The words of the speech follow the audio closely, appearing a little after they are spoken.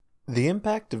The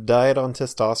impact of diet on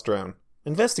testosterone.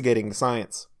 Investigating the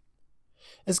science.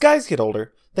 As guys get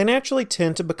older, they naturally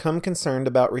tend to become concerned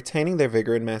about retaining their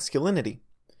vigor and masculinity.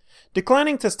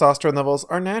 Declining testosterone levels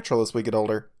are natural as we get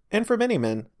older, and for many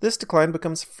men, this decline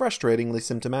becomes frustratingly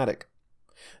symptomatic.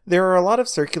 There are a lot of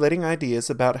circulating ideas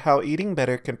about how eating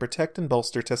better can protect and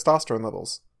bolster testosterone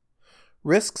levels.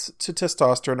 Risks to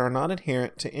testosterone are not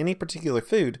inherent to any particular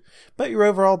food, but your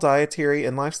overall dietary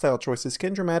and lifestyle choices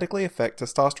can dramatically affect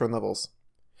testosterone levels.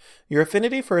 Your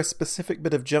affinity for a specific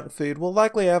bit of junk food will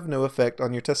likely have no effect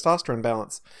on your testosterone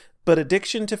balance, but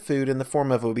addiction to food in the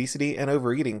form of obesity and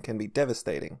overeating can be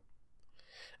devastating.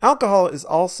 Alcohol is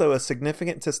also a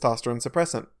significant testosterone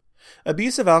suppressant.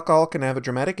 Abuse of alcohol can have a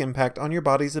dramatic impact on your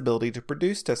body's ability to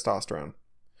produce testosterone.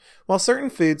 While certain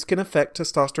foods can affect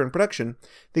testosterone production,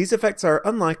 these effects are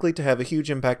unlikely to have a huge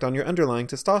impact on your underlying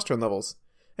testosterone levels,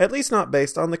 at least not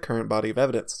based on the current body of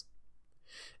evidence.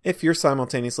 If you're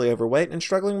simultaneously overweight and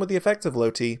struggling with the effects of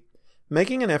low T,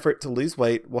 making an effort to lose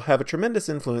weight will have a tremendous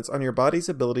influence on your body's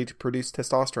ability to produce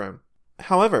testosterone.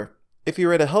 However, if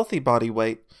you're at a healthy body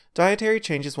weight, dietary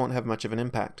changes won't have much of an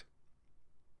impact.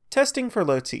 Testing for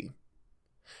low T.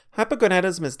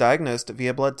 Hypogonadism is diagnosed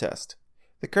via blood test.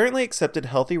 The currently accepted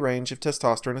healthy range of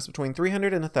testosterone is between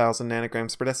 300 and 1,000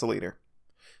 nanograms per deciliter.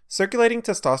 Circulating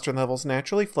testosterone levels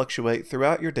naturally fluctuate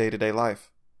throughout your day-to-day life.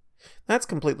 That's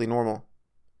completely normal.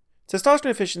 Testosterone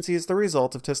deficiency is the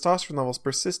result of testosterone levels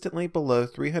persistently below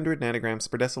 300 nanograms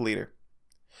per deciliter.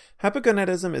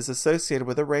 Hypogonadism is associated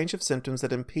with a range of symptoms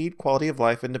that impede quality of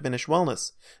life and diminish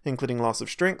wellness, including loss of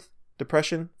strength,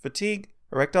 depression, fatigue,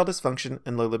 erectile dysfunction,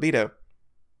 and low libido.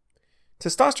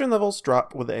 Testosterone levels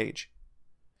drop with age.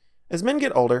 As men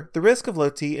get older, the risk of low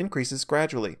T increases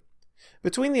gradually.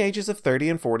 Between the ages of 30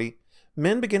 and 40,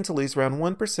 men begin to lose around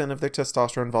 1% of their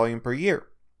testosterone volume per year.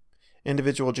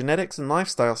 Individual genetics and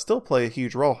lifestyle still play a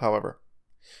huge role, however.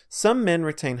 Some men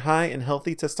retain high and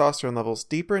healthy testosterone levels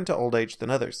deeper into old age than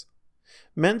others.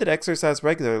 Men that exercise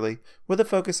regularly, with a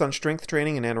focus on strength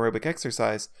training and anaerobic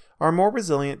exercise, are more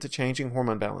resilient to changing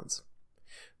hormone balance.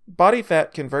 Body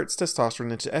fat converts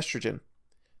testosterone into estrogen.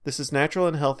 This is natural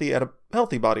and healthy at a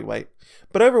healthy body weight,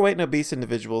 but overweight and obese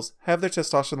individuals have their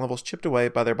testosterone levels chipped away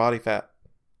by their body fat.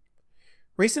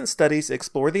 Recent studies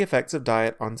explore the effects of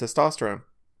diet on testosterone.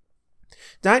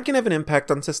 Diet can have an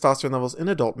impact on testosterone levels in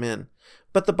adult men,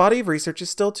 but the body of research is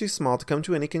still too small to come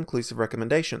to any conclusive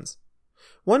recommendations.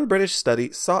 One British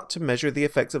study sought to measure the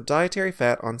effects of dietary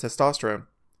fat on testosterone.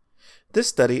 This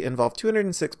study involved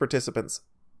 206 participants.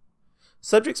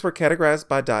 Subjects were categorized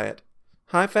by diet: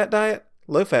 high-fat diet,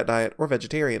 low-fat diet, or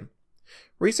vegetarian.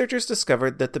 Researchers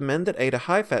discovered that the men that ate a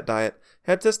high-fat diet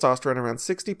had testosterone around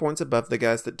 60 points above the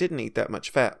guys that didn't eat that much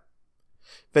fat.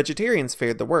 Vegetarians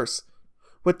fared the worse,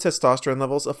 with testosterone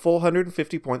levels a full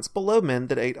 150 points below men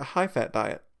that ate a high-fat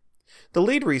diet. The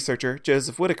lead researcher,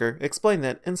 Joseph Whitaker, explained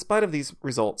that, in spite of these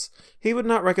results, he would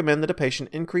not recommend that a patient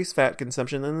increase fat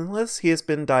consumption unless he has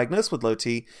been diagnosed with low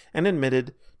T and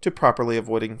admitted to properly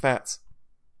avoiding fats.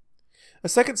 A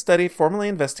second study formally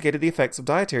investigated the effects of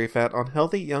dietary fat on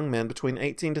healthy young men between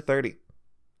 18 to 30.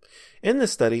 In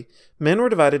this study, men were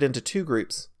divided into two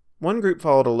groups. One group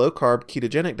followed a low-carb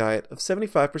ketogenic diet of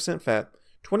 75% fat,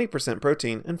 20%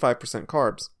 protein, and 5%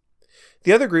 carbs.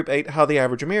 The other group ate how the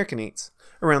average American eats,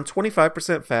 around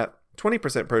 25% fat,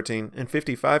 20% protein, and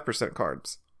 55%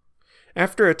 carbs.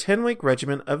 After a 10-week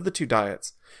regimen of the two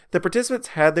diets, the participants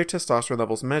had their testosterone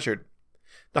levels measured.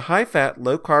 The high-fat,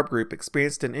 low-carb group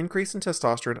experienced an increase in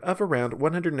testosterone of around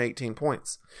 118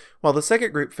 points, while the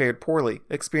second group fared poorly,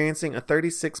 experiencing a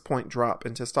 36-point drop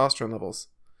in testosterone levels.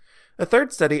 A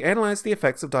third study analyzed the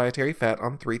effects of dietary fat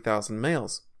on 3,000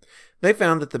 males. They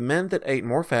found that the men that ate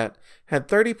more fat had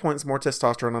 30 points more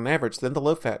testosterone on average than the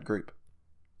low-fat group.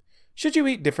 Should you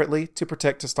eat differently to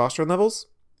protect testosterone levels?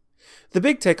 The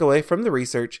big takeaway from the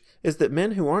research is that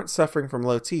men who aren't suffering from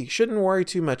low T shouldn't worry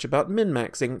too much about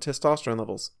min-maxing testosterone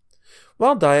levels.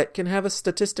 While diet can have a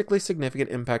statistically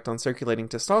significant impact on circulating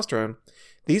testosterone,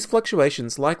 these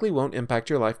fluctuations likely won't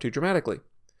impact your life too dramatically.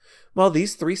 While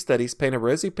these three studies paint a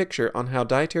rosy picture on how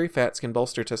dietary fats can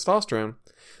bolster testosterone,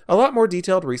 a lot more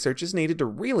detailed research is needed to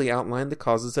really outline the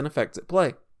causes and effects at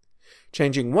play.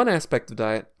 Changing one aspect of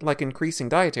diet, like increasing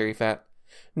dietary fat,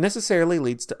 necessarily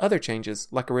leads to other changes,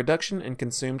 like a reduction in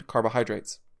consumed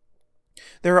carbohydrates.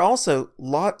 There are also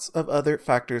lots of other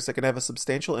factors that can have a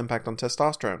substantial impact on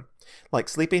testosterone, like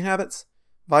sleeping habits,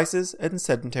 vices, and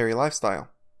sedentary lifestyle.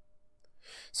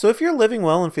 So if you're living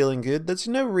well and feeling good, there's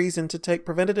no reason to take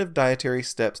preventative dietary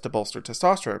steps to bolster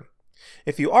testosterone.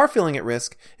 If you are feeling at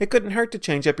risk, it couldn't hurt to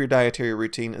change up your dietary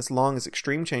routine as long as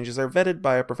extreme changes are vetted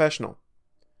by a professional.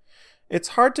 It's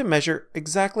hard to measure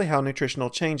exactly how nutritional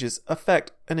changes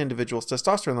affect an individual's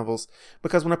testosterone levels,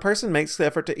 because when a person makes the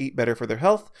effort to eat better for their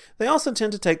health, they also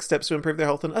tend to take steps to improve their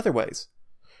health in other ways.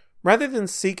 Rather than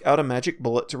seek out a magic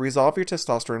bullet to resolve your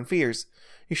testosterone fears,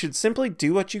 you should simply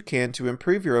do what you can to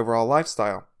improve your overall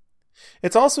lifestyle.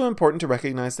 It's also important to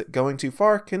recognize that going too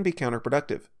far can be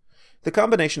counterproductive. The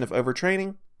combination of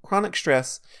overtraining, chronic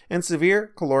stress, and severe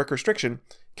caloric restriction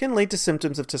can lead to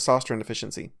symptoms of testosterone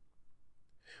deficiency.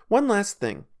 One last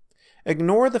thing.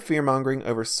 Ignore the fear-mongering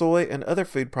over soy and other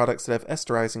food products that have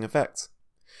esterizing effects.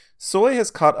 Soy has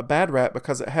caught a bad rap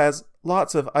because it has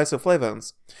lots of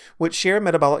isoflavones, which share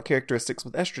metabolic characteristics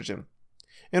with estrogen.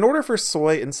 In order for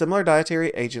soy and similar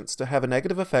dietary agents to have a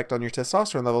negative effect on your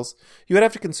testosterone levels, you would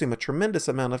have to consume a tremendous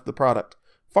amount of the product,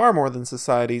 far more than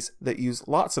societies that use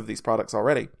lots of these products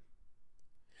already.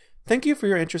 Thank you for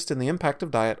your interest in the impact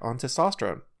of diet on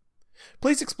testosterone.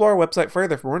 Please explore our website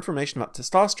further for more information about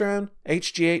testosterone,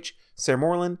 HGH,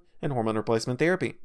 sermorelin, and hormone replacement therapy.